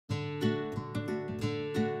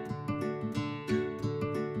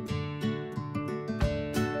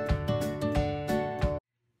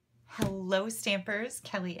Hello Stampers,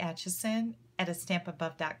 Kelly Acheson at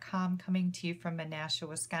astampabove.com coming to you from Menasha,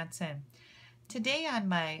 Wisconsin. Today on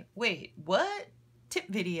my Wait, What? Tip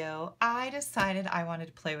video, I decided I wanted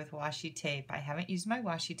to play with washi tape. I haven't used my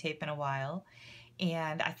washi tape in a while,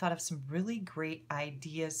 and I thought of some really great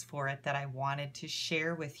ideas for it that I wanted to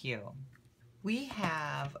share with you. We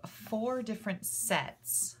have 4 different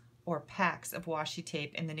sets or packs of washi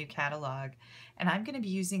tape in the new catalog, and I'm going to be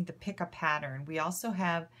using the Pick a Pattern. We also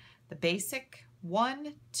have the basic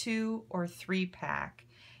 1, 2, or 3 pack,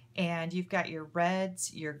 and you've got your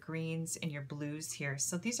reds, your greens, and your blues here.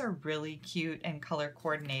 So these are really cute and color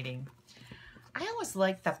coordinating. I always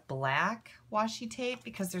like the black washi tape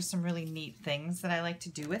because there's some really neat things that I like to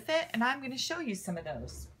do with it, and I'm going to show you some of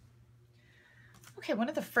those. Okay, one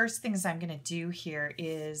of the first things I'm going to do here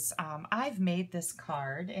is I've made this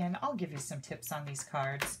card, and I'll give you some tips on these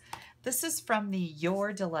cards. This is from the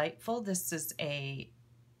You're Delightful. This is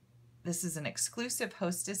an exclusive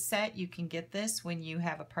hostess set. You can get this when you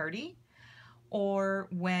have a party or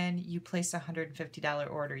when you place a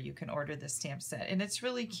 $150 order. You can order this stamp set, and it's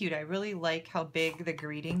really cute. I really like how big the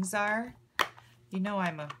greetings are. You know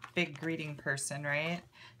I'm a big greeting person, right?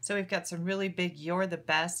 So we've got some really big "You're the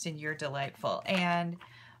best" and "You're delightful." And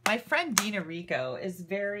my friend Dina Rico is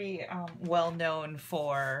very well known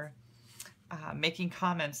for making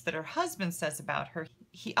comments that her husband says about her.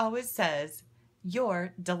 He always says,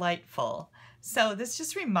 "You're delightful." So this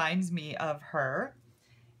just reminds me of her.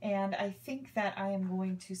 And I think that I am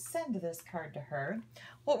going to send this card to her.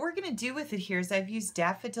 What we're going to do with it here is I've used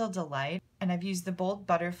Daffodil Delight, and I've used the Bold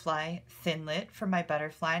Butterfly Thinlit for my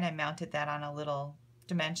butterfly, and I mounted that on a little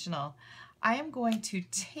dimensional. I am going to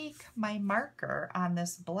take my marker on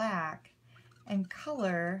this black and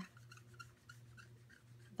color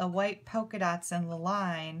the white polka dots in the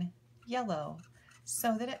line yellow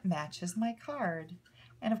so that it matches my card.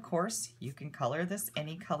 And of course, you can color this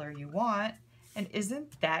any color you want. And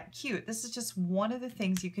isn't that cute? This is just one of the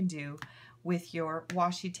things you can do with your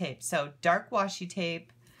washi tape. So dark washi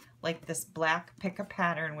tape, like this black Pick a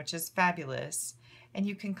Pattern, which is fabulous, and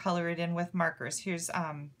you can color it in with markers. Here's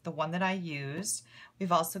the one that I used.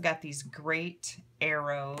 We've also got these great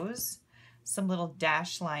arrows, some little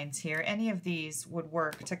dash lines here. Any of these would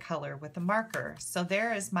work to color with a marker. So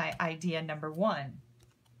there is my idea number 1.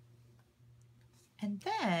 And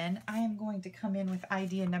then I am going to come in with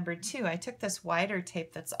idea number 2. I took this wider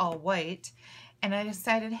tape that's all white, and I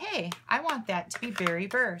decided, hey, I want that to be berry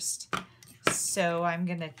burst. So I'm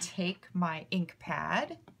going to take my ink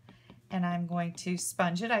pad, and I'm going to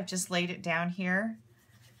sponge it. I've just laid it down here,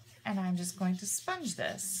 and I'm just going to sponge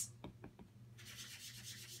this.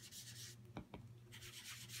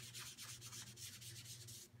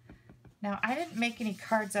 Now, I didn't make any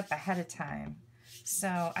cards up ahead of time,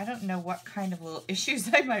 so I don't know what kind of little issues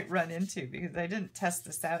I might run into because I didn't test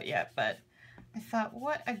this out yet, but I thought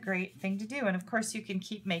what a great thing to do. And of course you can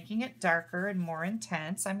keep making it darker and more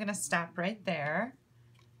intense. I'm going to stop right there.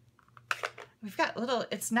 We've got little,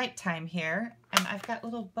 it's nighttime here, and I've got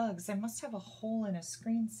little bugs. I must have a hole in a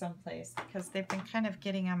screen someplace because they've been kind of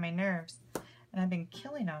getting on my nerves, and I've been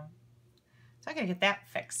killing them. So I gotta get that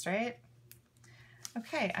fixed, right?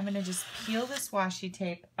 Okay, I'm gonna just peel this washi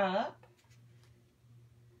tape up.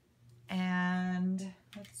 And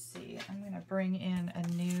let's see, I'm going to bring in a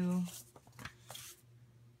new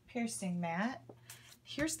piercing mat.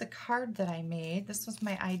 Here's the card that I made. This was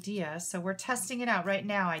my idea. So we're testing it out right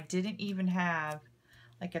now. I didn't even have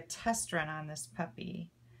like a test run on this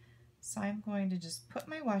puppy. So I'm going to just put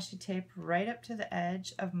my washi tape right up to the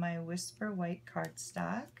edge of my Whisper White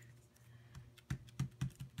cardstock.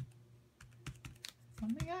 Oh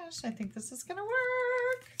my gosh, I think this is going to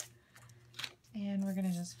work. And we're going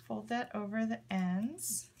to just fold that over the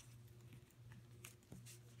ends.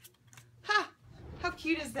 Ha! How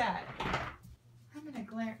cute is that? I'm going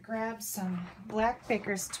to grab some black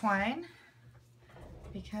baker's twine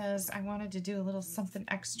because I wanted to do a little something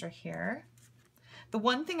extra here. The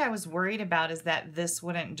one thing I was worried about is that this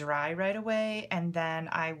wouldn't dry right away, and then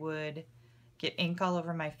I would get ink all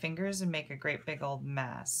over my fingers and make a great big old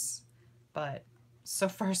mess. But so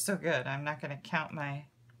far so good. I'm not going to count my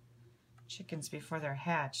chickens before they're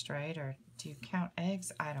hatched, right? Or do you count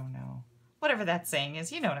eggs? I don't know. Whatever that saying is,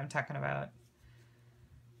 you know what I'm talking about.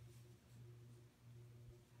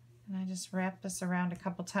 And I just wrap this around a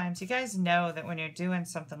couple times. You guys know that when you're doing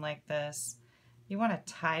something like this, you want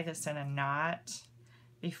to tie this in a knot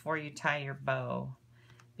before you tie your bow,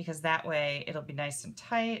 because that way it'll be nice and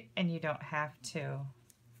tight and you don't have to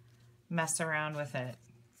mess around with it.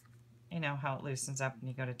 You know how it loosens up when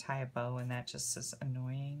you go to tie a bow and that just is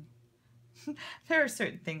annoying. There are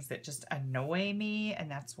certain things that just annoy me, and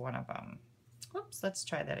that's one of them. Whoops, let's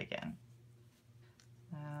try that again.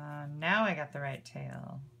 Now I got the right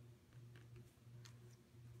tail.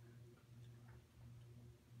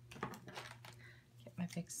 Get my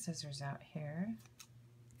big scissors out here.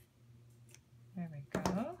 There we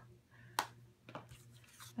go.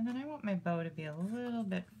 And then I want my bow to be a little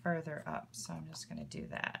bit further up, so I'm just going to do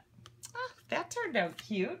that. Oh, that turned out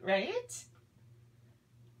cute, right?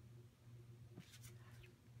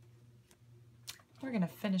 We're going to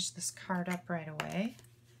finish this card up right away.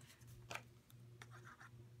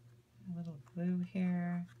 A little glue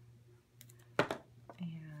here.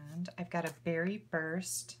 And I've got a berry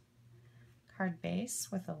burst card base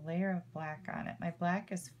with a layer of black on it. My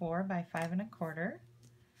black is 4 by 5 1/4.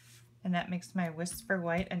 And that makes my whisper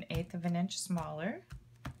white 1/8 of an inch smaller.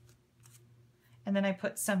 And then I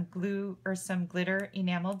put some glue or some glitter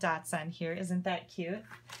enamel dots on here. Isn't that cute?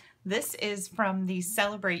 This is from the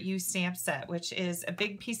Celebrate You stamp set, which is a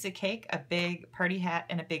big piece of cake, a big party hat,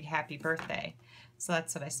 and a big happy birthday. So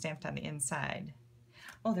that's what I stamped on the inside.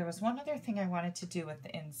 Oh, there was one other thing I wanted to do with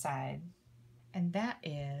the inside, and that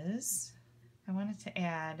is I wanted to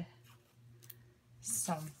add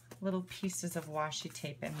some little pieces of washi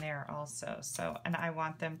tape in there also. So, and I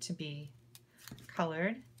want them to be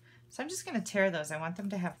colored. So I'm just going to tear those. I want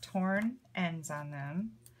them to have torn ends on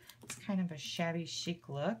them. It's kind of a shabby chic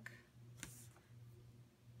look.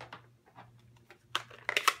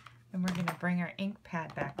 And we're going to bring our ink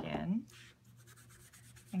pad back in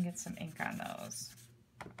and get some ink on those.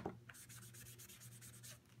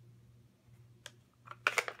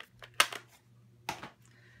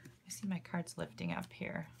 I see my cards lifting up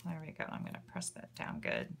here. There we go. I'm going to press that down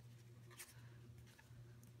good.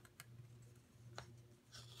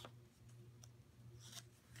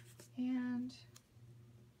 And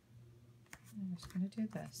I'm just going to do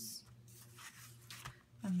this.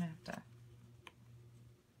 I'm going to have to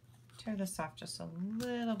tear this off just a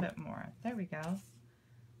little bit more. There we go.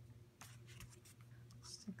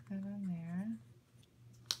 Stick that on there.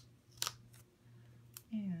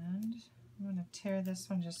 And I'm going to tear this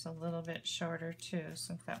one just a little bit shorter too,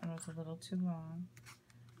 since that one was a little too long.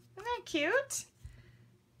 Isn't that cute?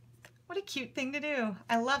 What a cute thing to do.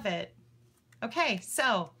 I love it. Okay,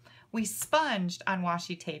 so we sponged on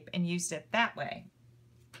washi tape and used it that way.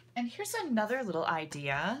 And here's another little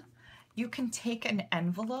idea. You can take an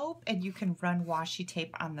envelope and you can run washi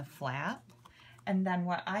tape on the flap. And then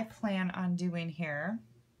what I plan on doing here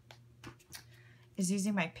is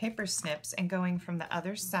using my paper snips and going from the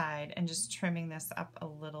other side and just trimming this up a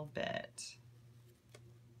little bit.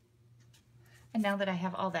 And now that I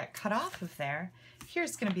have all that cut off of there,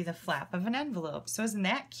 here's going to be the flap of an envelope. So isn't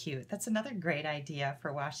that cute? That's another great idea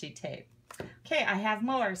for washi tape. Okay, I have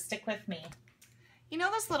more. Stick with me. You know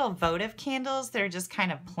those little votive candles? They're just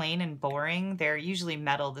kind of plain and boring. They're usually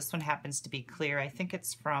metal. This one happens to be clear. I think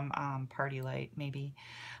it's from Party Light, maybe.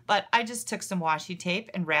 But I just took some washi tape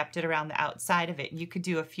and wrapped it around the outside of it. You could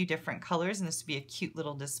do a few different colors, and this would be a cute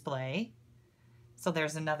little display. So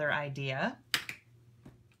there's another idea.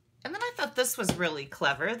 And then I thought this was really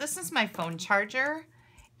clever. This is my phone charger.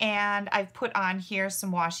 And I've put on here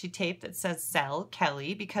some washi tape that says Sell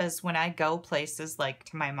Kelly, because when I go places like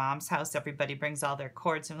to my mom's house, everybody brings all their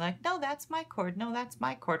cords and I'm like, no, that's my cord. No, that's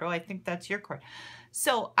my cord. Oh, I think that's your cord.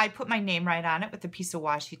 So I put my name right on it with a piece of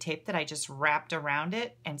washi tape that I just wrapped around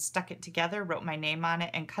it and stuck it together, wrote my name on it,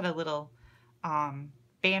 and cut a little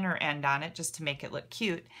banner end on it just to make it look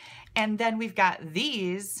cute. And then we've got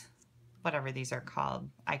these, whatever these are called,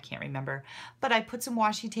 I can't remember, but I put some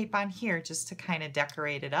washi tape on here just to kind of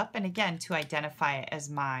decorate it up, and again to identify it as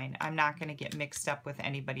mine. I'm not going to get mixed up with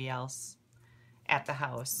anybody else at the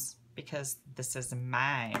house because this is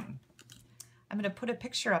mine. I'm going to put a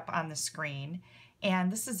picture up on the screen,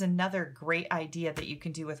 and this is another great idea that you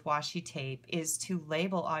can do with washi tape, is to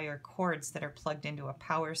label all your cords that are plugged into a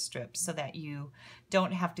power strip so that you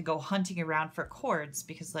don't have to go hunting around for cords,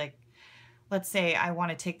 because like, let's say I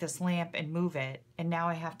want to take this lamp and move it, and now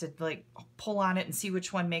I have to like pull on it and see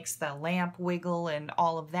which one makes the lamp wiggle and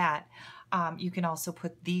all of that. You can also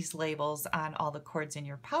put these labels on all the cords in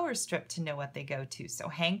your power strip to know what they go to. So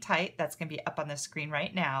hang tight, that's going to be up on the screen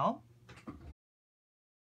right now.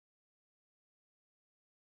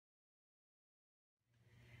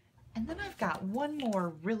 And then I've got one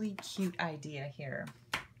more really cute idea here.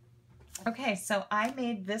 Okay, so I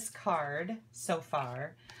made this card so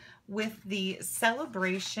far with the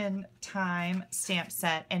Celebration Time stamp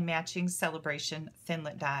set and matching Celebration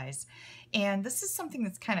Thinlit dies. And this is something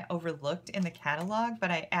that's kind of overlooked in the catalog,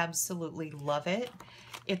 but I absolutely love it.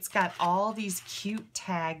 It's got all these cute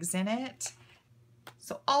tags in it.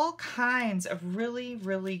 So all kinds of really,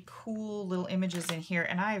 really cool little images in here.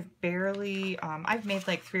 And I've barely, I've made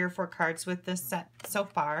like 3 or 4 cards with this set so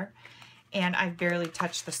far. And I've barely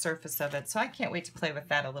touched the surface of it. So I can't wait to play with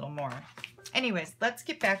that a little more. Anyways, let's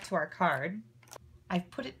get back to our card. I've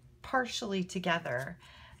put it partially together.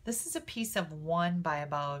 This is a piece of 1 by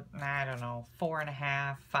about, I don't know,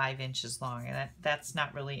 4.5, 5 inches long. And that's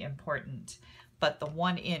not really important. But the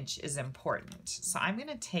 1 inch is important. So I'm going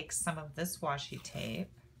to take some of this washi tape,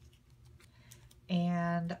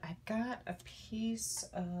 and I've got a piece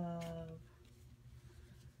of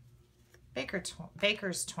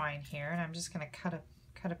baker's twine here, and I'm just going to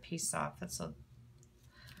cut a piece off that's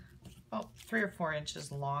about 3 or 4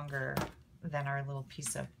 inches longer than our little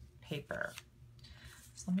piece of paper.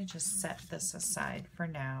 So let me just set this aside for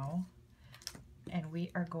now, and we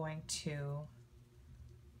are going to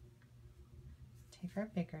take our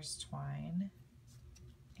baker's twine,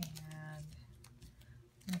 and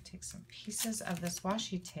I'm going to take some pieces of this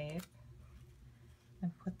washi tape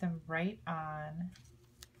and put them right on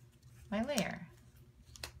my layer.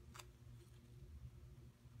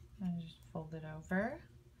 And just fold it over.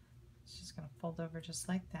 It's just going to fold over just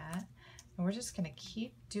like that. And we're just going to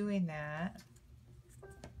keep doing that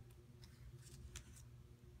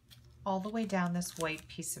all the way down this white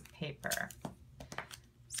piece of paper.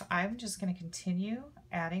 So I'm just going to continue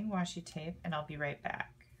adding washi tape, and I'll be right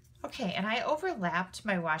back. Okay, and I overlapped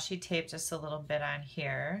my washi tape just a little bit on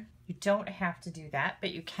here. You don't have to do that,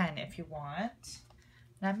 but you can if you want.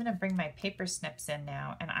 And I'm going to bring my paper snips in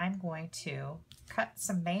now, and I'm going to cut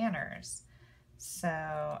some banners.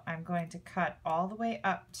 So I'm going to cut all the way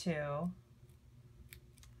up to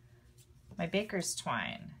my baker's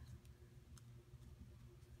twine.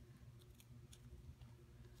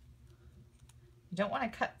 You don't want to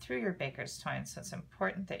cut through your baker's twine, so it's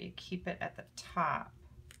important that you keep it at the top.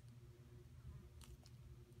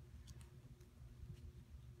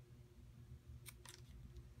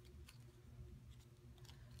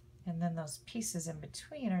 And then those pieces in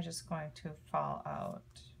between are just going to fall out.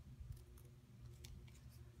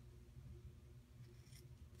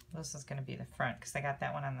 This is going to be the front because I got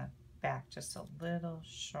that one on the back just a little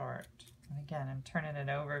short. And again, I'm turning it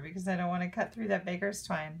over because I don't want to cut through that baker's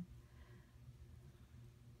twine.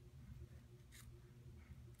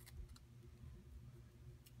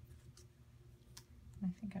 I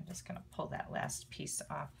think I'm just going to pull that last piece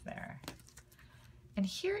off there. And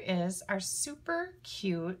here is our super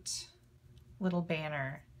cute little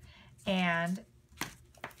banner. And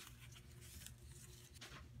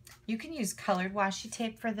you can use colored washi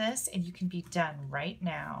tape for this, and you can be done right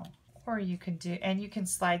now. Or you can do, and you can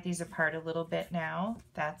slide these apart a little bit now.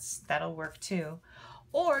 That'll work too.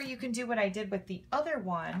 Or you can do what I did with the other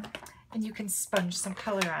one, and you can sponge some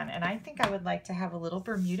color on. And I think I would like to have a little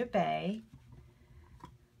Bermuda Bay.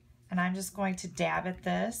 And I'm just going to dab at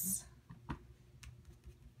this.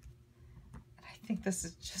 I think this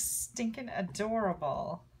is just stinking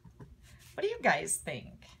adorable. What do you guys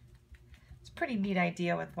think? It's a pretty neat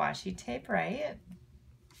idea with washi tape, right?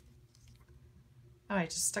 Oh, I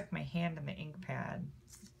just stuck my hand in the ink pad.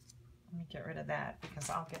 Let me get rid of that because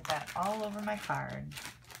I'll get that all over my card.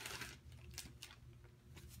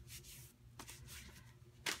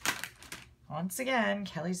 Once again,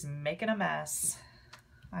 Kelly's making a mess.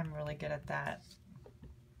 I'm really good at that.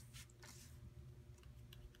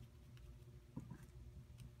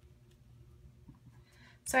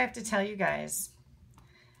 So I have to tell you guys,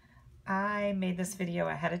 I made this video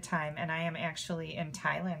ahead of time, and I am actually in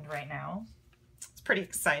Thailand right now. It's pretty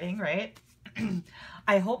exciting, right?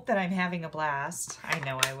 I hope that I'm having a blast. I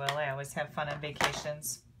know I will. I always have fun on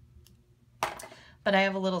vacations. But I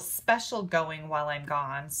have a little special going while I'm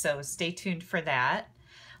gone, so stay tuned for that.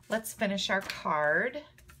 Let's finish our card.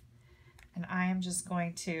 And I am just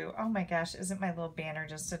going to, oh my gosh, isn't my little banner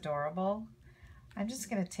just adorable? I'm just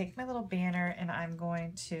going to take my little banner, and I'm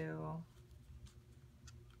going to,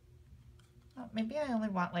 well, maybe I only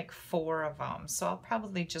want like 4 of them, so I'll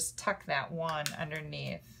probably just tuck that one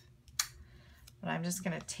underneath. But I'm just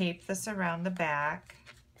going to tape this around the back.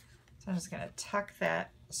 So I'm just going to tuck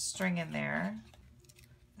that string in there.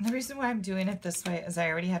 And the reason why I'm doing it this way is I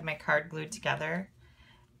already had my card glued together,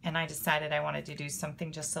 and I decided I wanted to do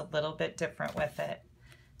something just a little bit different with it.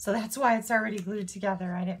 So that's why it's already glued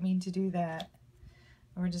together. I didn't mean to do that.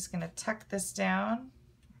 We're just going to tuck this down,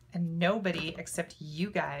 and nobody except you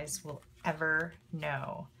guys will ever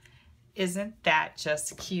know. Isn't that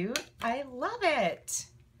just cute? I love it.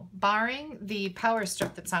 Barring the power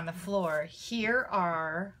strip that's on the floor, here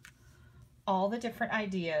are all the different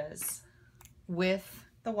ideas with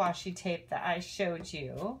the washi tape that I showed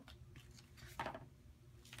you.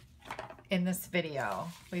 in this video.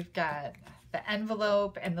 We've got the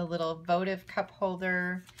envelope and the little votive cup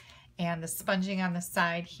holder and the sponging on the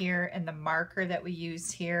side here and the marker that we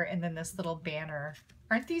use here and then this little banner.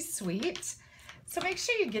 Aren't these sweet? So make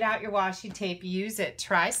sure you get out your washi tape, use it,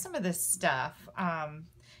 try some of this stuff.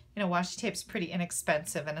 You know, washi tape's pretty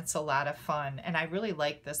inexpensive and it's a lot of fun. And I really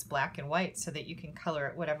like this black and white so that you can color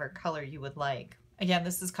it whatever color you would like. Again,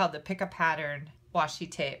 this is called the Pick a Pattern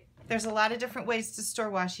washi tape. There's a lot of different ways to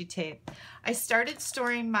store washi tape. I started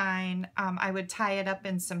storing mine, I would tie it up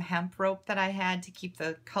in some hemp rope that I had to keep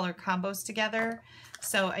the color combos together.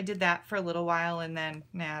 So I did that for a little while and then,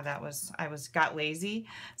 I got lazy.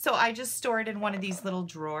 So I just store it in one of these little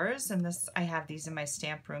drawers, and I have these in my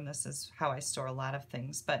stamp room. This is how I store a lot of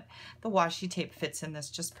things, but the washi tape fits in this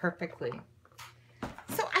just perfectly.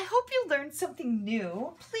 So I hope you learned something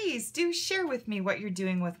new. Please do share with me what you're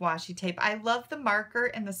doing with washi tape. I love the marker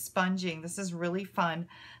and the sponging. This is really fun.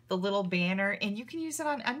 The little banner, and you can use it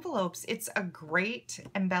on envelopes. It's a great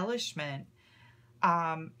embellishment.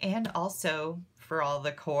 And also for all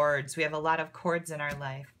the cords. We have a lot of cords in our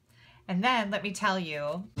life. And then let me tell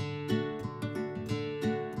you,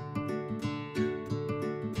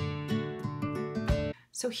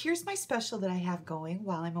 so here's my special that I have going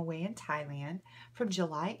while I'm away in Thailand from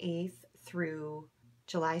July 8th through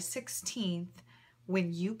July 16th.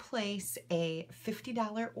 When you place a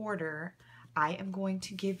 $50 order, I am going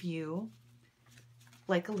to give you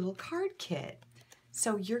like a little card kit.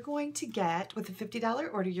 So you're going to get, with a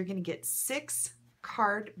 $50 order, you're going to get 6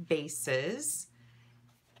 card bases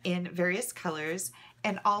in various colors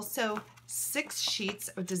and also 6 sheets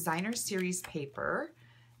of designer series paper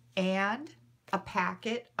and a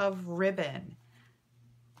packet of ribbon.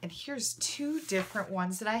 And here's 2 different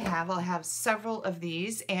ones that I have. I'll have several of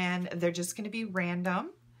these and they're just going to be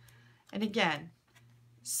random. And again,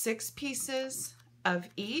 6 pieces of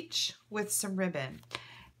each with some ribbon.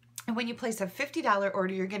 And when you place a $50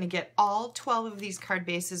 order, you're going to get all 12 of these card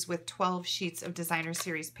bases with 12 sheets of designer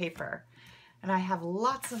series paper. And I have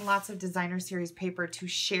lots and lots of designer series paper to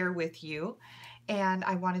share with you. And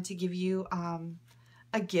I wanted to give you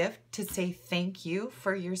a gift to say thank you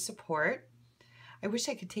for your support. I wish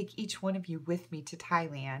I could take each one of you with me to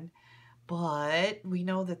Thailand, but we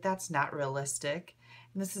know that that's not realistic.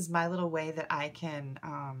 And this is my little way that I can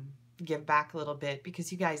give back a little bit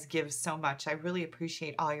because you guys give so much. I really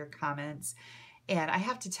appreciate all your comments. And I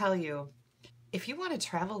have to tell you, if you want to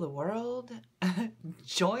travel the world,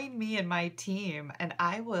 join me and my team and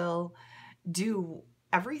I will do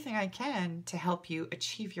everything I can to help you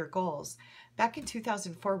achieve your goals. Back in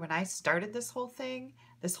 2004, when I started this whole thing,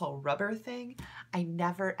 this whole rubber thing, I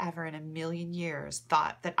never ever in a million years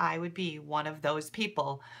thought that I would be one of those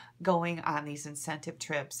people going on these incentive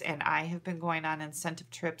trips. And I have been going on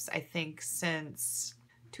incentive trips, I think, since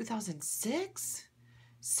 2006.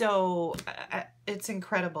 So it's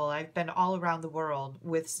incredible. I've been all around the world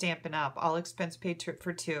with Stampin' Up, all expense paid trip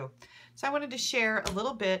for 2. So I wanted to share a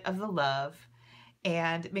little bit of the love.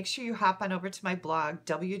 And make sure you hop on over to my blog,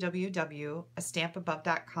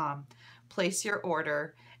 www.astampabove.com. Place your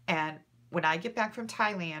order, and when I get back from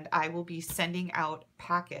Thailand, I will be sending out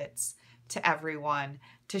packets to everyone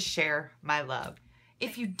to share my love.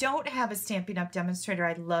 If you don't have a Stampin' Up! Demonstrator,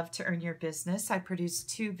 I'd love to earn your business. I produce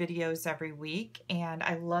 2 videos every week, and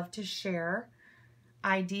I love to share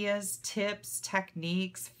ideas, tips,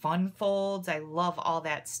 techniques, fun folds. I love all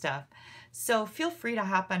that stuff. So feel free to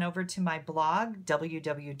hop on over to my blog,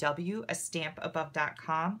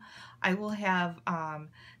 www.astampabove.com. I will have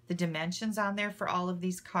the dimensions on there for all of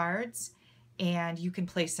these cards, and you can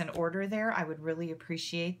place an order there. I would really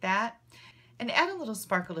appreciate that. And add a little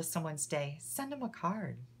sparkle to someone's day. Send them a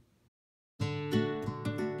card.